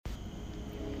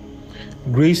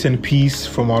Grace and peace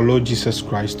from our Lord Jesus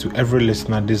Christ to every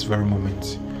listener at this very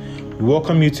moment. We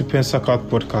welcome you to Pensacola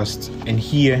Podcast, and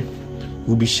here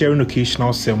we'll be sharing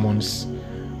occasional sermons,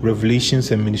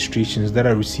 revelations, and ministrations that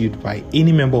are received by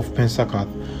any member of Pensacola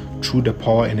through the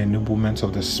power and enablement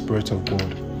of the Spirit of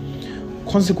God.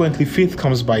 Consequently, faith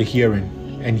comes by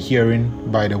hearing, and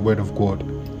hearing by the Word of God,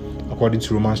 according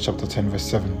to Romans chapter 10, verse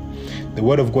 7. The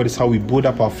Word of God is how we build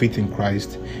up our faith in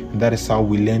Christ, and that is how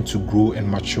we learn to grow and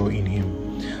mature in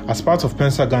Him. As part of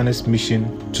Pensagana's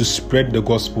mission to spread the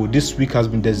gospel, this week has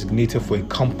been designated for a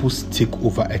campus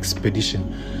takeover expedition,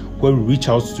 where we reach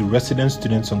out to resident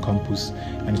students on campus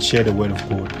and share the Word of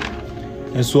God.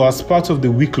 And so as part of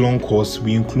the week-long course,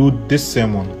 we include this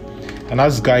sermon, and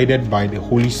as guided by the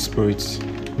Holy Spirit,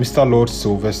 Mr. Lord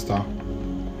Sylvester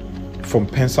from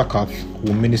Pensacola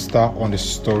will minister on the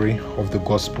story of the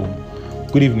gospel.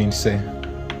 Good evening, sir.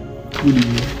 Good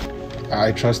evening.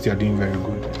 I trust you are doing very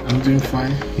good. I'm doing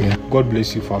fine. Yeah. God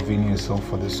bless you for availing yourself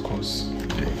for this course.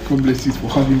 God bless you for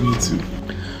having me too.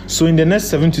 So in the next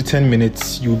 7 to 10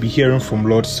 minutes, you'll be hearing from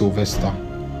Lord Sylvester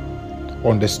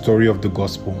on the story of the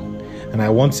gospel. And I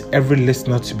want every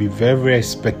listener to be very, very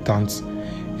expectant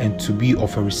and to be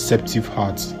of a receptive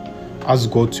heart. Ask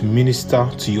God to minister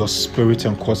to your spirit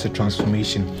and cause a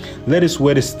transformation. Let His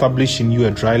word establish in you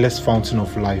a dryless fountain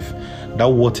of life that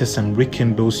waters and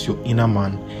rekindles your inner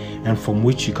man, and from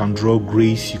which you can draw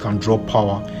grace, you can draw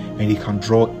power, and you can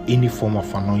draw any form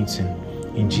of anointing.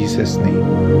 In Jesus' name.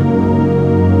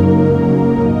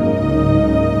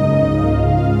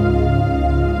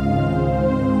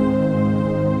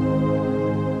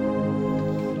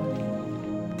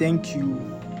 Thank you,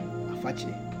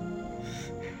 Afache,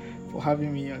 for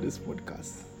having me on this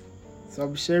podcast. So I'll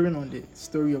be sharing on the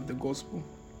story of the gospel.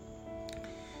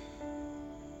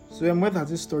 So where does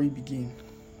this story begin?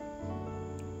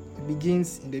 It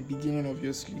begins in the beginning,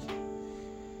 obviously.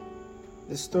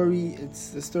 It's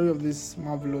the story of this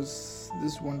marvelous,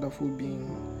 this wonderful being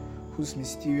who's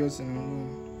mysterious and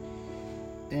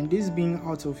unknown. And this being,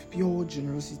 out of pure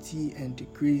generosity and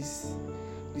grace,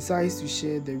 decides to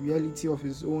share the reality of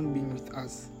his own being with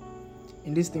us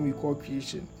in this thing we call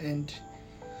creation. And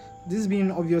this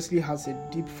being obviously has a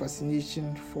deep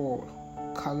fascination for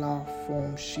color,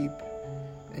 form, shape,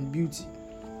 and beauty.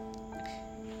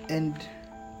 And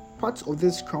part of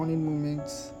this crowning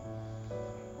moment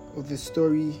of the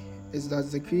story is that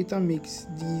the Creator makes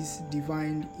these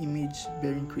divine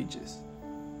image-bearing creatures.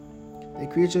 The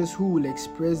creatures who will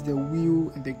express the will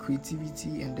and the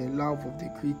creativity and the love of the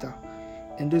Creator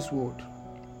in this world.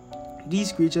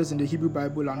 These creatures in the Hebrew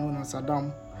Bible are known as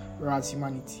Adam, or as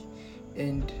humanity.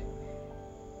 And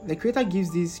the Creator gives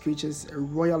these creatures a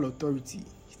royal authority.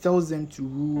 He tells them to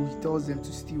rule, He tells them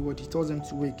to steward, He tells them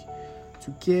to work,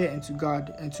 to care and to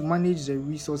guard, and to manage the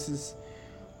resources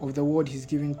of the world He's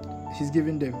given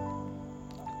them.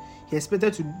 He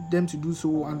expected them to do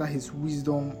so under His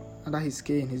wisdom, under His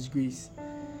care and His grace.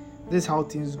 This is how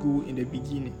things go in the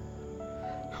beginning.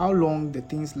 How long the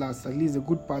things last, at least the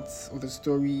good parts of the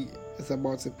story, is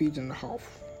about a page and a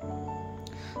half.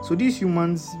 So these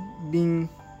humans, being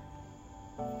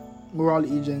moral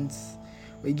agents,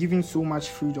 were given so much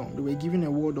freedom. They were given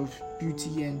a world of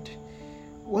beauty, and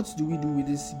what do we do with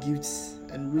these gifts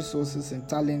and resources and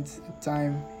talent and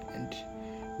time and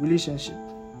relationship?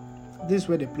 This is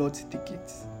where the plot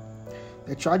takes.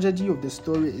 The tragedy of the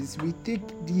story is we take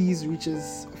these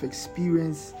riches of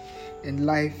experience and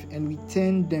life and we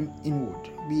turn them inward.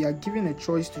 We are given a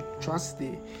choice to trust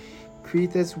the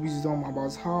Creator's wisdom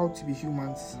about how to be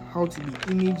humans, how to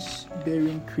be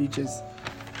image-bearing creatures,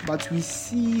 but we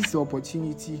seize the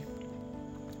opportunity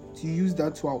to use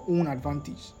that to our own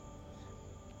advantage.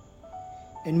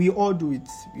 And we all do it.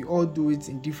 We all do it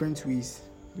in different ways.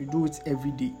 We do it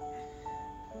every day.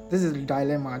 This is the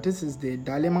dilemma. This is the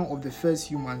dilemma of the first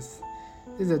humans.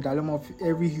 This is the dilemma of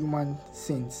every human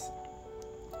since.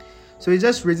 So it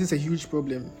just raises a huge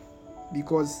problem,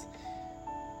 because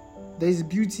there's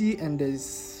beauty and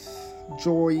there's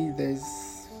joy. There's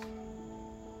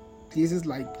places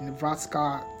like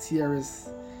Nebraska,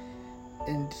 TRS,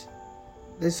 and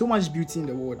there's so much beauty in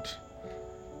the world.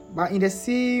 But in the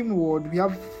same world, we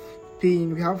have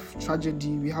pain, we have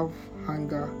tragedy, we have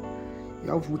hunger, we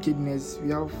have wickedness,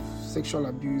 we have sexual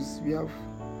abuse, we have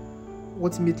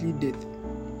ultimately death.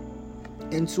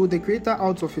 And so the Creator,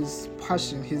 out of His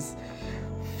passion, His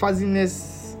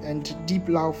fuzziness and deep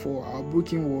love for our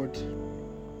broken world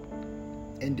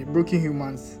and the broken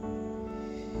humans,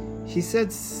 He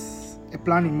sets a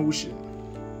plan in motion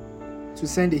to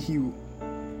send a hero.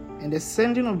 And the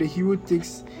sending of the hero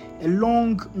takes a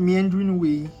long, meandering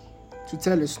way to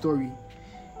tell a story.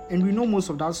 And we know most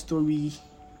of that story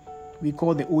we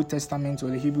call the Old Testament or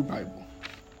the Hebrew Bible.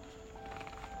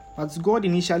 But God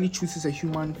initially chooses a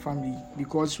human family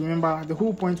because remember, the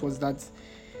whole point was that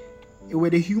it were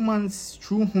the humans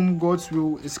through whom God's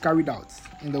will is carried out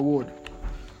in the world.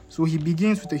 So he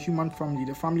begins with a human family,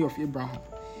 the family of Abraham.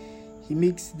 He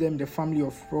makes them the family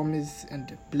of promise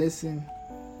and blessing,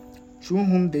 through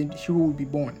whom the hero will be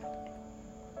born.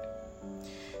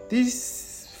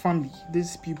 This family,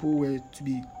 these people were to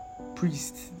be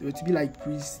priests. They were to be like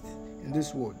priests in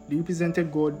this world. They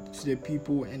represented God to the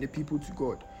people and the people to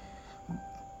God.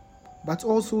 But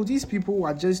also, these people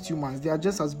are just humans. They are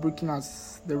just as broken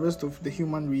as the rest of the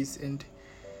human race, and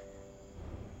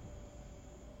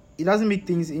it doesn't make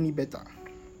things any better.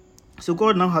 So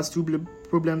God now has two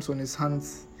problems on his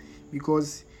hands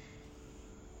because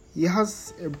he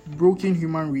has a broken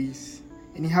human race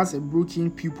and he has a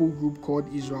broken people group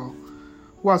called Israel,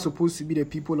 who are supposed to be the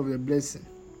people of the blessing.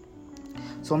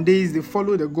 Some days they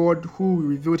follow the God who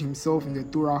revealed himself in the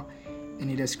Torah and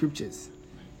in the scriptures,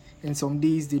 and some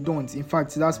days they don't. In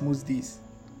fact, that's most days.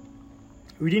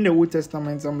 Reading the Old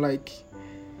Testament, I'm like,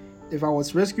 if I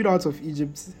was rescued out of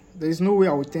Egypt, there is no way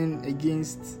I would turn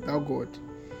against that God.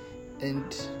 And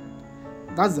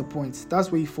that's the point.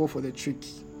 That's where you fall for the trick.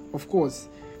 Of course,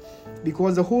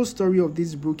 because the whole story of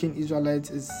these broken Israelites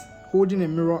is holding a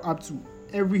mirror up to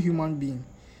every human being,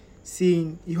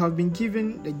 saying, you have been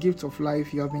given the gift of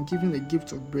life, you have been given the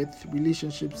gift of breath,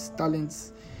 relationships,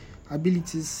 talents,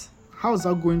 abilities. How is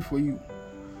that going for you?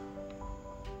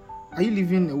 Are you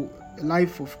living a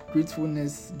life of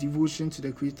gratefulness, devotion to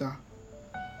the Creator?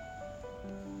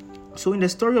 So in the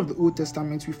story of the Old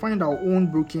Testament, we find our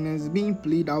own brokenness being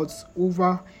played out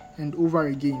over and over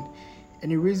again,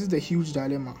 and it raises the huge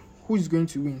dilemma. Who is going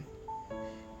to win?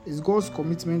 Is God's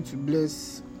commitment to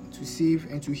bless, to save,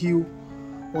 and to heal,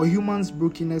 or humans'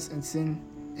 brokenness and sin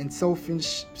and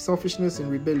selfishness and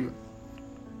rebellion?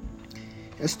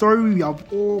 A story we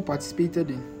have all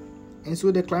participated in. And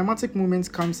so the climatic moment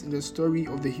comes in the story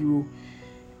of the hero,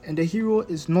 and the hero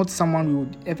is not someone we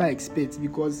would ever expect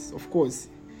because, of course,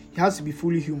 he has to be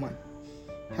fully human.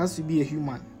 He has to be a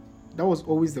human. That was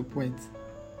always the point.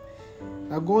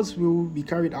 That God's will be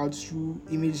carried out through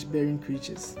image-bearing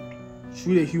creatures,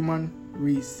 through the human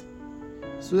race.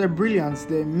 So the brilliance,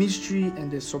 the mystery,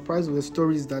 and the surprise of the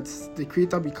story is that the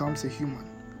Creator becomes a human.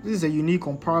 This is a unique,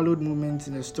 unparalleled moment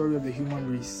in the story of the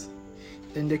human race.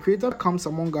 And the Creator comes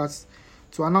among us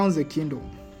to announce the kingdom.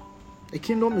 The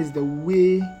kingdom is the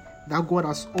way that God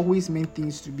has always meant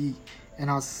things to be and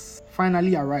has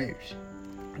finally arrived.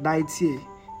 That it's here,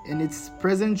 and it's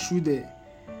present through the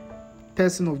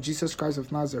person of Jesus Christ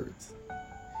of Nazareth,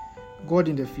 God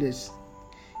in the flesh.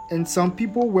 And some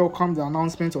people welcome the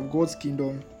announcement of God's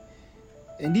kingdom,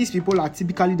 and these people are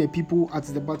typically the people at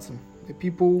the bottom, the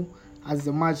people at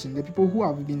the margin, the people who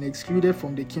have been excluded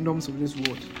from the kingdoms of this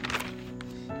world.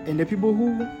 And the people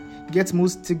who get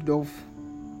most ticked off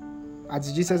at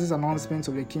Jesus' announcement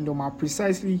of the kingdom are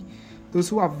precisely those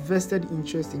who have vested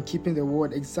interest in keeping the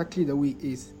world exactly the way it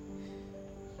is.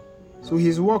 So he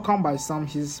is welcomed by some,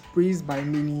 he is praised by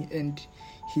many, and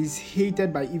he is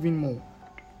hated by even more.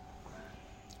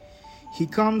 He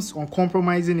comes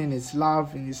uncompromising in his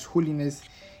love, in his holiness,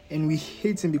 and we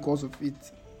hate him because of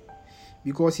it.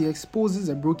 Because he exposes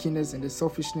the brokenness and the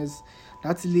selfishness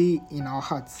that lay in our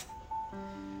hearts.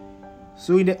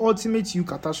 So in the ultimate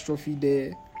catastrophe,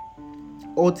 the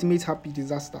ultimate happy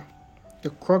disaster,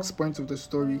 the crux point of the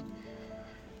story,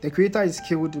 the Creator is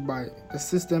killed by the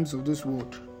systems of this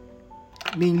world,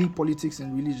 mainly politics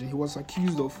and religion. He was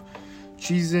accused of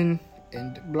treason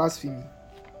and blasphemy.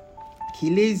 He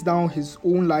lays down his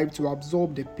own life to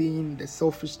absorb the pain, the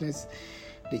selfishness,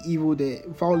 the evil, the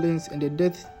violence, and the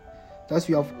death that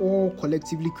we have all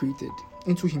collectively created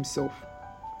into himself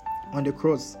on the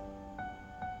cross.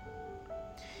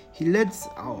 He lets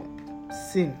our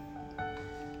sin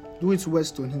do its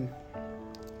worst on him.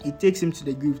 He takes him to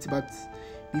the grave, but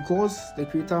because the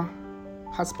Creator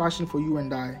has passion for you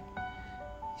and I,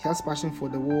 he has passion for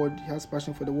the world, he has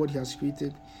passion for the world he has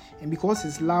created, and because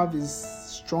his love is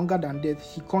stronger than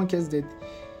death, he conquers death,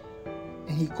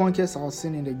 and he conquers our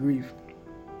sin in the grave.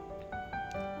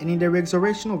 And in the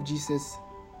resurrection of Jesus,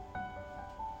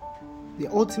 the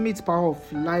ultimate power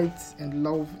of light and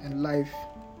love and life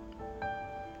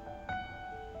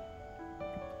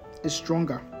is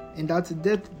stronger, and that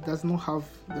death does not have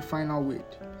the final word.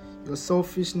 Your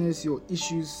selfishness, your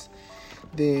issues,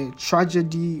 the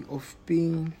tragedy of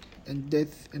pain and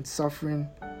death and suffering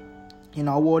in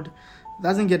our world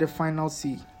doesn't get a final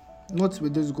say. Not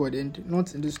with this God and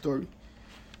not in this story.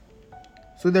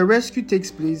 So the rescue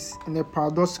takes place in a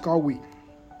paradoxical way.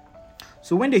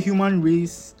 So when the human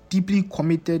race, deeply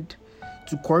committed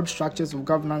to corrupt structures of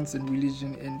governance and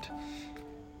religion, and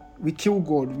we kill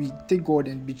God, we take God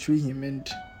and betray him, and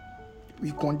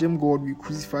we condemn God, we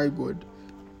crucify God.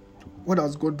 What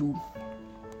does God do?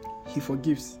 He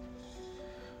forgives.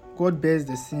 God bears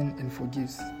the sin and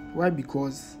forgives. Why?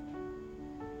 Because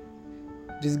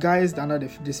disguised under the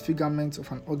disfigurement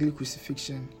of an ugly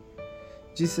crucifixion,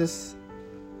 Jesus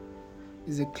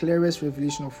is the clearest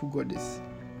revelation of who God is.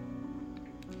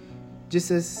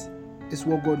 Jesus is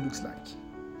what God looks like.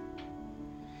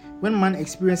 When man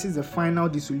experiences the final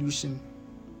dissolution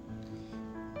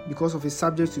because of his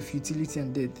subject to futility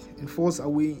and death and falls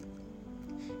away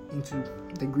into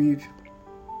the grave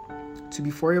to be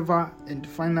forever and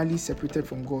finally separated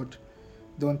from God,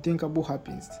 the unthinkable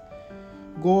happens.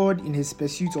 God, in his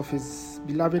pursuit of his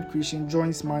beloved creation,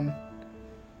 joins man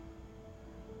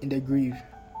in the grave.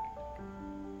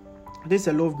 There's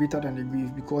a love greater than the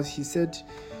grave, because he said,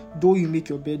 though you make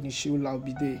your bed in Sheol, I'll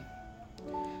be there.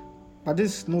 But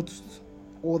this is not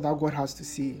all that God has to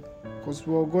say, because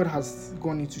God has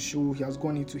gone into Sheol, he has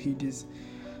gone into Hades,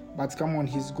 but come on,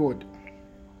 he's God.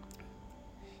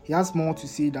 He has more to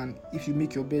say than if you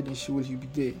make your bed in Sheol, you'll be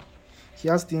there. He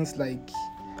has things like,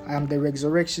 I am the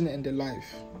resurrection and the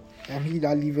life. I am he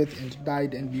that liveth and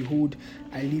died, and behold,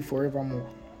 I live forevermore.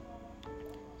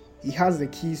 He has the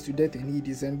keys to death and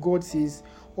Hades, and God says,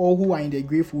 all who are in the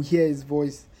grave will hear his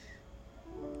voice,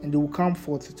 and they will come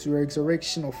forth to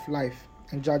resurrection of life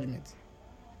and judgment.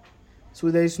 So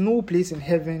there is no place in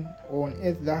heaven or on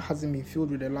earth that hasn't been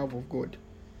filled with the love of God.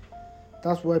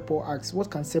 That's why Paul asks, what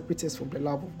can separate us from the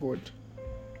love of God?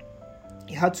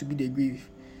 It had to be the grave,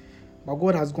 but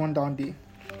God has gone down there.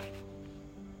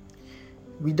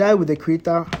 We die with the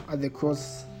Creator at the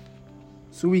cross,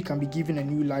 so we can be given a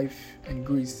new life and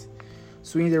grace.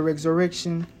 So in the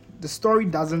resurrection, the story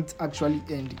doesn't actually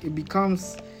end. It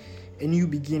becomes a new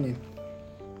beginning.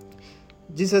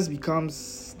 Jesus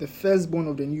becomes the firstborn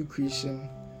of the new creation.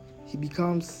 He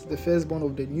becomes the firstborn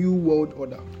of the new world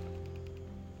order,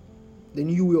 the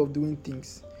new way of doing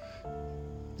things.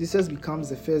 Jesus becomes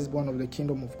the firstborn of the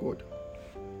kingdom of God.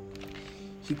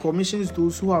 He commissions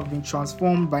those who have been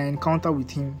transformed by encounter with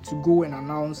him to go and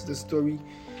announce the story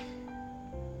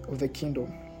of the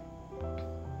kingdom.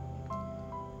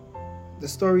 The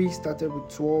story started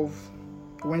with 12,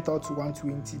 went out to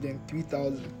 120, then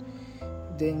 3,000.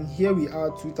 Then here we are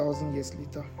 2,000 years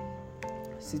later,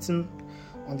 sitting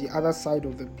on the other side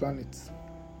of the planet.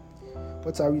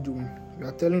 What are we doing? We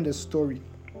are telling the story.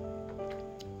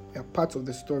 We are part of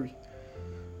the story.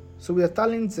 So we are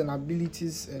talents and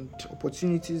abilities and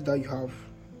opportunities that you have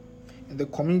in the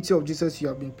community of Jesus you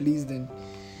have been placed in.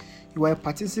 You are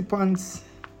participants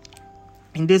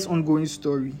in this ongoing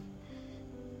story.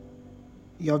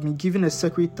 You have been given a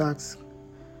sacred task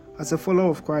as a follower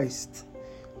of Christ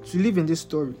to live in this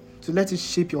story, to let it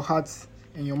shape your heart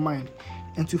and your mind,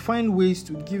 and to find ways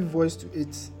to give voice to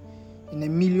it in a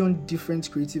million different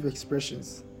creative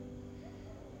expressions.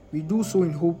 We do so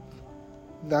in hope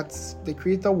that the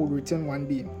Creator will return one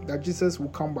day, that Jesus will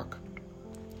come back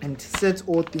and set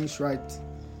all things right,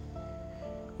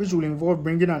 which will involve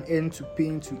bringing an end to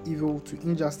pain, to evil, to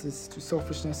injustice, to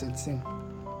selfishness and sin,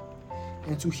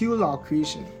 and to heal our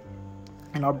creation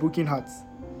and our broken hearts.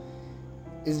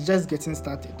 It's just getting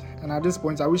started, and at this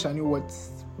point I wish I knew what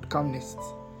would come next,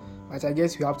 but I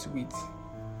guess we have to wait.